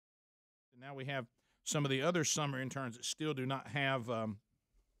now we have some of the other summer interns that still do not have,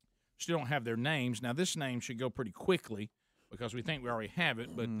 still don't have their names. Now, this name should go pretty quickly because we think we already have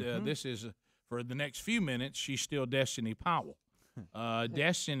it, but this is, for the next few minutes, she's still Destinee Powell.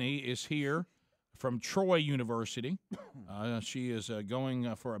 Destinee is here from Troy University. She is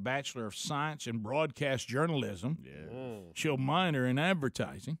going for a Bachelor of Science in Broadcast Journalism. Yeah. She'll minor in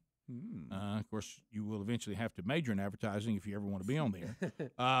advertising. Of course, you will eventually have to major in advertising if you ever want to be on there.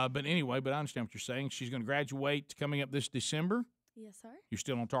 But anyway, I understand what you're saying. She's going to graduate coming up this December. Yes, sir. You're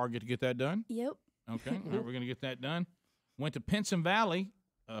still on target to get that done? Yep. Okay, all right, we're going to get that done. Went to Pinson Valley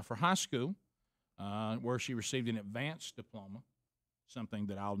for high school, where she received an advanced diploma. Something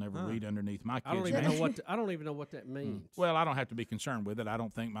that I'll never read underneath my kids' I don't even know what that means. Well, I don't have to be concerned with it. I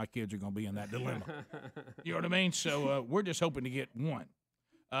don't think my kids are going to be in that dilemma. You know what I mean? So we're just hoping to get one.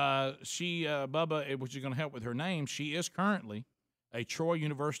 Bubba, which is going to help with her name, she is currently a Troy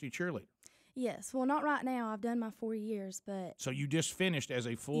University cheerleader. Yes. Well, not right now. I've done my 4 years, but. So you just finished as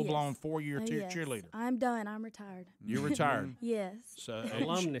a full-blown 4-year cheerleader. I'm done. I'm retired. You're retired. Yes. So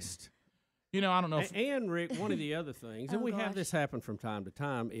alumnist. You know, I don't know. And Rick, one of the other things, and we have this happen from time to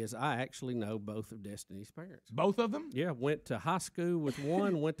time, is I actually know both of Destinee's parents. Both of them? Yeah, went to high school with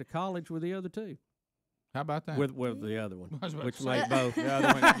one, went to college with the other two. How about that? With the other one, which made both.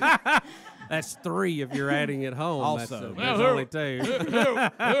 That's 3 if you're adding it home. Also, there's only 2. Who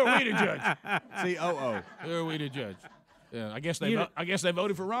are we to judge? COO. Who are we to judge? Yeah, I guess they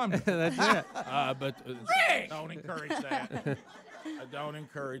voted for Romney. That's it. But don't encourage that. Don't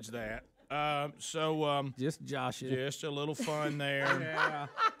encourage that. Just joshing. Just a little fun there. Yeah.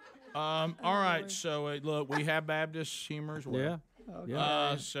 All right. So look, we have Baptist humor as well.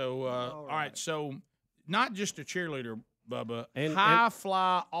 Yeah. All right. So not just a cheerleader, Bubba. High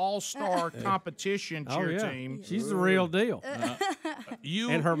fly all-star competition cheer team. She's the real deal.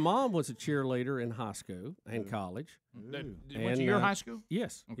 And her mom was a cheerleader in high school and college. Went to your high school?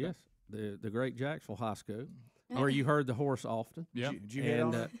 Yes. Okay. Yes. The great Jacksonville High School. Where you heard the horse often. Yeah. Did you hit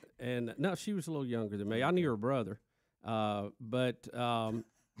on her? And no, she was a little younger than me. I knew her brother. What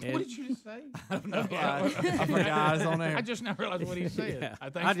did you say? I don't know. I forgot I was on there. I just now realized what he said. Yeah.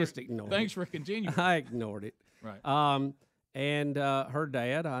 I just ignored it. Thanks for continuing. I ignored it. Right. And her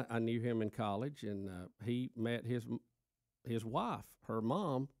dad, I knew him in college, and he met his wife, her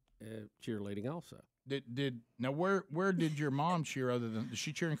mom, cheerleading also. Now where did your mom cheer other than did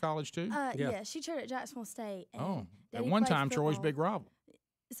she cheer in college too? Yeah, she cheered at Jacksonville State. And at one time Troy's big rival.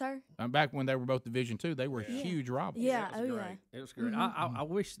 Sir? Back when they were both Division II, they were huge rivals. Yeah, It was great. I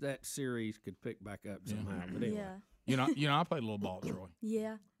wish that series could pick back up somehow. But anyway. Yeah. You know, I played a little ball at Troy.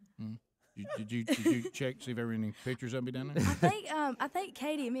 Yeah. Did you check see if there were any pictures of me down there? I think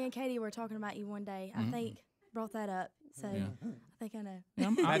me and Katie were talking about you one day. I think brought that up. So I think I know.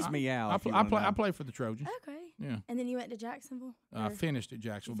 That's me out. I play for the Trojans. Okay. Yeah. And then you went to Jacksonville? I finished at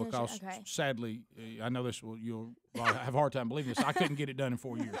Jacksonville because sadly, I know you'll have a hard time believing this. I couldn't get it done in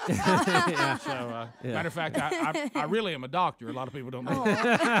 4 years. So, matter of fact, I really am a doctor. A lot of people don't know.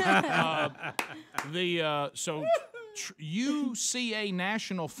 UCA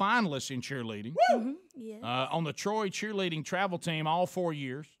national finalists in cheerleading. Yes. On the Troy cheerleading travel team all 4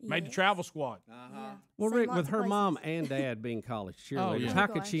 years. Made the travel squad. Yeah. Well, Rick, with her mom and dad being college cheerleaders, how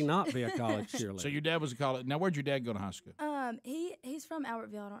could she not be a college cheerleader? So your dad was a college. Now, where'd your dad go to high school? He's from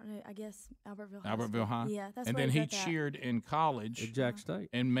Albertville. I don't know. I guess Albertville. Albertville High. Yeah, that's and where then he he's at. cheered in college At Jack State.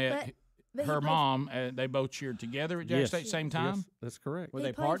 and met But her mom. They both cheered together at Jack State same time. Yes, that's correct.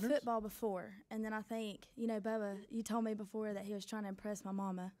 He played football before, and then I think Bubba, you told me before that he was trying to impress my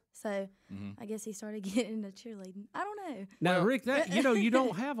mama, so I guess he started getting into cheerleading. I don't know. Now, Rick, you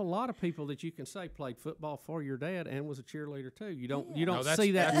don't have a lot of people that you can say played football for your dad and was a cheerleader too. You don't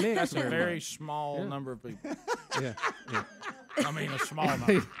see that mix. That's a very small number of people. Yeah. I mean, a small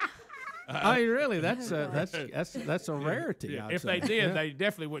number. I mean, really, that's a rarity. If they did, they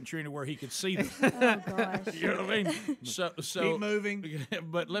definitely wouldn't cheer anywhere he could see them. Oh gosh. You know what I mean? So keep moving.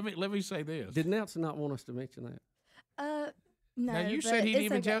 But let me say this. Did Nelson not want us to mention that? No. Now you said he didn't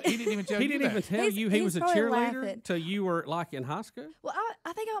even tell. He didn't even tell He you didn't even tell you he was a probably cheerleader laughing. till you were like in high school. Well,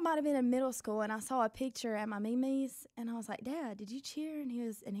 I think I might have been in middle school, and I saw a picture at my Mimi's, and I was like, "Dad, did you cheer?" And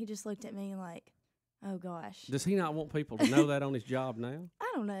he just looked at me like, "Oh gosh." Does he not want people to know that on his job now?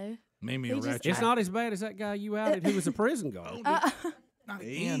 I don't know. Mimi a ratchet. It's not as bad as that guy you outed who was a prison guard. Not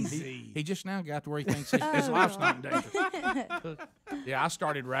again. He just now got to where he thinks his life's not in danger. Yeah, I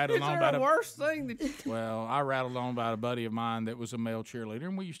started rattling on about worst thing that you... Well, I rattled on about a buddy of mine that was a male cheerleader,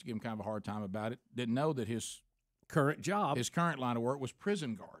 and we used to give him kind of a hard time about it. Didn't know that his current line of work was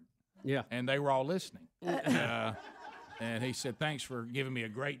prison guard. Yeah. And they were all listening. And he said, "Thanks for giving me a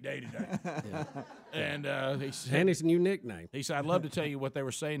great day today." Yeah. And he said, And his new nickname. he said, "I'd love to tell you what they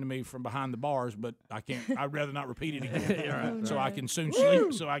were saying to me from behind the bars, but I can't. I'd rather not repeat it again, so I can soon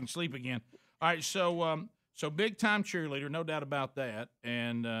sleep. So I can sleep again." All right, so big time cheerleader, no doubt about that.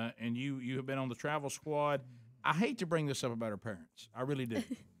 And you have been on the travel squad. I hate to bring this up about her parents, I really do,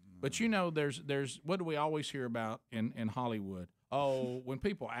 but there's what do we always hear about in Hollywood? Oh, when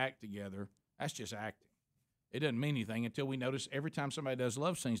people act together, that's just acting. It doesn't mean anything until we notice every time somebody does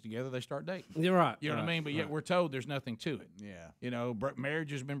love scenes together, they start dating. You're right. You know what I mean? But yet we're told there's nothing to it. Yeah.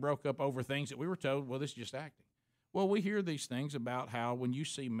 Marriage has been broke up over things that we were told, well, this is just acting. Well, we hear these things about how when you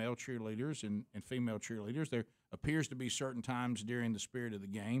see male cheerleaders and female cheerleaders, there appears to be certain times during the spirit of the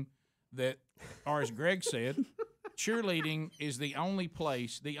game that, or as Greg said, cheerleading is the only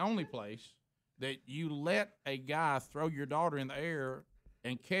place that you let a guy throw your daughter in the air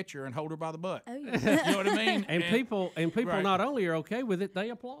and catch her and hold her by the butt. Oh, yeah. You know what I mean? And people right. not only are okay with it,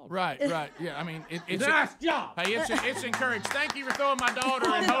 they applaud. Right. Yeah, I mean, it's Nice job. Hey, it's encouraged. Thank you for throwing my daughter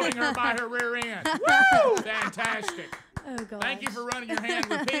and holding her by her rear end. Woo! Fantastic. Oh, God. Thank you for running your hand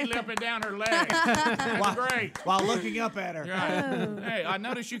repeatedly up and down her leg. That's great. While looking up at her. Right. Oh. Hey, I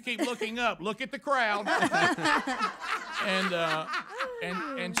notice you keep looking up. Look at the crowd.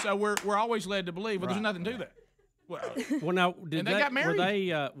 and so we're always led to believe, well, there's nothing to that. Well, now, And they got married.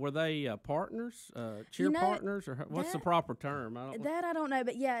 Were they partners, cheer partners, or what's the proper term? I don't know,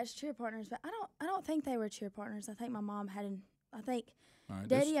 but yeah, it's cheer partners. But I don't think they were cheer partners. I think my mom I think Right,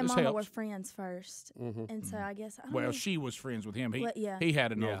 Daddy and this Mama helps. were friends 1st, and so I guess. I don't Well, know. she was friends with him. Well, yeah. He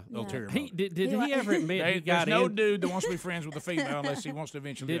had an Yeah. ulterior He motive. did he ever admit he got There's no in? dude that wants to be friends with a female unless he wants to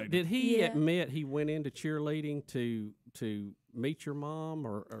eventually date her. Did he Yeah. admit he went into cheerleading to meet your mom,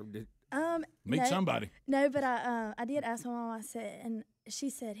 or did? Meet no, somebody. No, but I did ask my mom. I said, and she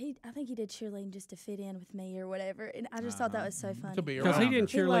said I think he did cheerleading just to fit in with me or whatever. And I just thought that was so funny. To be Because around he didn't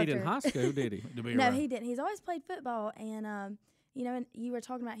He cheerlead loved in her. high school, did he? To be No, around. he didn't. He's always played football, and and you were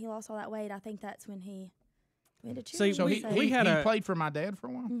talking about he lost all that weight. I think that's when he went to cheerleading. See, So we he had a- played for my dad for a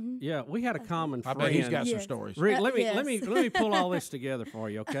while. Yeah, we had a common I friend. bet he's got some Yes. stories. Rick, let Yes. me pull all this together for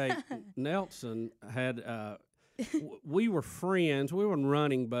you, okay? Nelson had we were friends. We weren't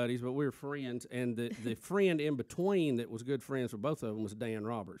running buddies, but we were friends. And the friend in between that was good friends with both of them was Dan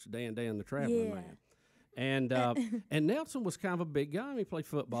Roberts, Dan the traveling Yeah. man. And and Nelson was kind of a big guy. He played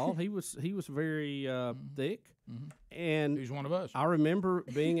football. He was very thick. And He's one of us. I remember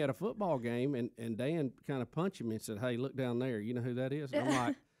being at a football game, and Dan kind of punched me and said, "Hey, look down there. You know who that is?" And I'm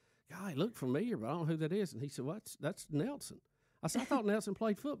like, "God, he looked familiar, but I don't know who that is." And he said, "Well, that's Nelson." I said, "I thought Nelson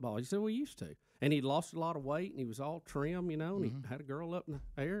played football." He said, "We used to." And he'd lost a lot of weight, and he was all trim, and he had a girl up in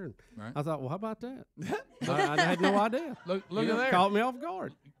the air. And Right. I thought, well, how about that? I had no idea. Look You at know, there. Caught me off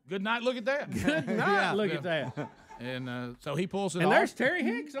guard. Good night. Look at that. Good night. Look at that. And so he pulls it And off. there's Terry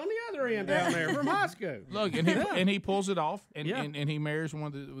Hicks on the other end down there from high school. Look, and he pulls it off, and, Yeah. and he marries one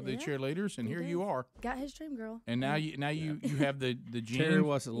of the Yeah. cheerleaders, and He here does. you are. Got his dream girl. And now you have the genes. Terry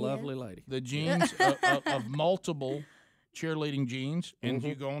was a lovely lady. The genes of multiple cheerleading genes, and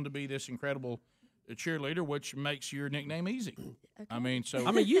you go on to be this incredible cheerleader, which makes your nickname easy. Okay. I mean, so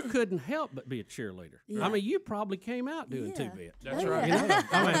I mean, you couldn't help but be a cheerleader. Yeah. I mean, you probably came out doing Yeah. 2-bit. that's Oh, right. yeah. You know?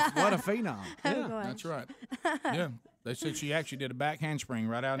 I mean, what a phenom. Oh, Yeah. gosh. That's right. Yeah, they said she actually did a back handspring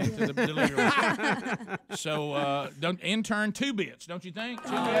right out into the delivery room. So, don't intern 2 bits, don't you think?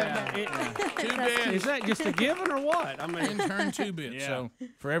 2 bits. 2 bits. Is that just a given or what? I mean, Intern 2 bits. Yeah. So,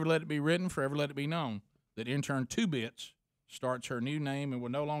 forever let it be written, forever let it be known that intern 2 bits starts her new name and will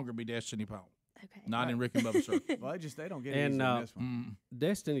no longer be Destinee Powell. Okay. Not in Rick and Bubba circle. Well, they don't get And, easy in this one.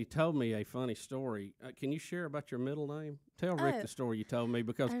 Destinee told me a funny story. Can you share about your middle name? Tell Rick Oh. the story you told me,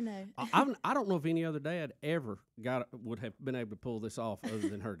 because I don't know. I don't know if any other dad ever would have been able to pull this off other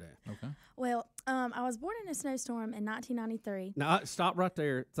than her dad. Okay. Well, I was born in a snowstorm in 1993. Now, stop right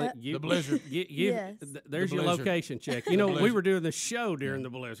there. The blizzard. Yes. There's The your blizzard. location check. You know, we blizzard. were doing the show during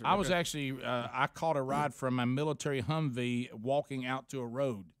the blizzard. I was actually, I caught a ride from my military Humvee walking out to a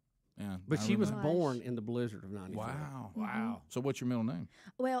road. Yeah, But I she was remember. born in the blizzard of 94. Wow. Wow. So what's your middle name?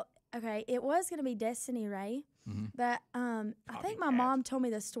 Well, okay, it was going to be Destinee Ray, but I think my mom told me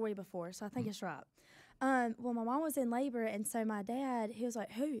this story before, so I think it's right. Well, my mom was in labor, and so my dad, he was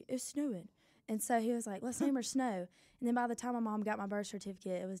like, "Hey, it's snowing," and so he was like, "Let's name her Snow." And then by the time my mom got my birth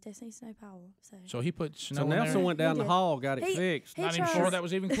certificate, it was Destinee Snow Powell. So he put snow So in Nelson there. went down He the did. hall, got it He- fixed. he Not even tries- sure that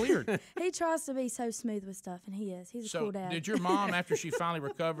was even cleared. He tries to be so smooth with stuff, and he is. He's a So cool dad. did your mom, after she finally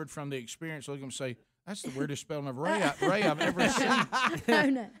recovered from the experience, look at him and say, "That's the weirdest spelling of Ray I've ever seen"? Oh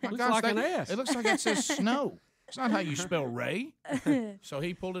no. My Looks gosh, like an that- S. It looks like it says snow. It's not how you spell Ray. So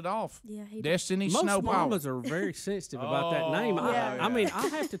he pulled it off. Yeah, he Destinee Most Snow Power. mamas are very sensitive about that name. I mean, I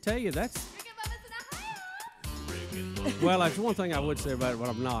have to tell you, that's. Well, that's one thing I would say about it, but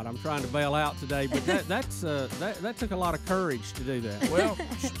I'm not. I'm trying to bail out today, but that took a lot of courage to do that. Well,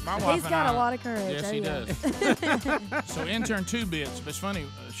 my wife He's and got I, a lot of courage. Yes, there he you go. does. So intern 2 bits. But it's funny,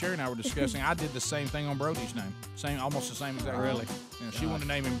 Sherry and I were discussing. I did the same thing on Brody's name, almost the same exact. Really? You know, she wanted to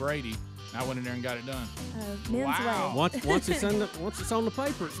name him Brady. And I went in there and got it done. Men's Wow. way. Once it's on the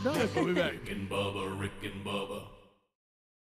paper, it's done. We'll be back. Rick and Bubba, Rick and Bubba.